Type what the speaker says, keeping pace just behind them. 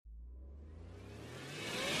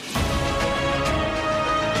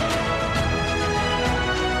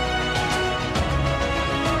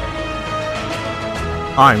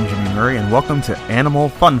I'm Jimmy Murray, and welcome to Animal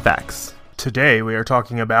Fun Facts. Today we are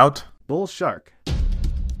talking about bull shark.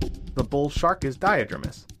 The bull shark is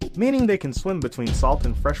diadromous, meaning they can swim between salt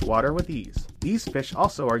and fresh water with ease. These fish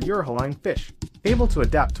also are euryhaline fish, able to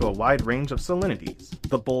adapt to a wide range of salinities.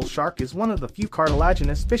 The bull shark is one of the few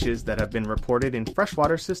cartilaginous fishes that have been reported in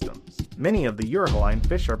freshwater systems. Many of the euryhaline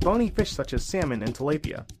fish are bony fish such as salmon and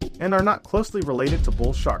tilapia, and are not closely related to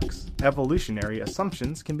bull sharks. Evolutionary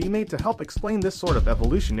assumptions can be made to help explain this sort of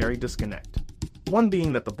evolutionary disconnect. One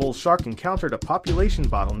being that the bull shark encountered a population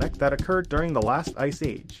bottleneck that occurred during the last ice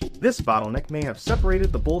age. This bottleneck may have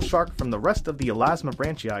separated the bull shark from the rest of the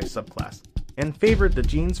Elasmobranchii subclass, and favored the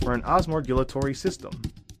genes for an osmorgulatory system.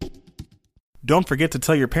 Don't forget to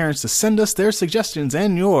tell your parents to send us their suggestions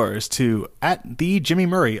and yours to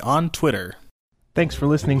 @TheJimmyMurray on Twitter. Thanks for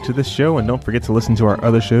listening to this show, and don't forget to listen to our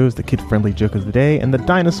other shows, the Kid-Friendly Joke of the Day and the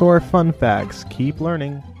Dinosaur Fun Facts. Keep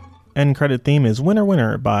learning. End credit theme is Winner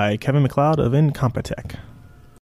Winner by Kevin MacLeod of Incompetech.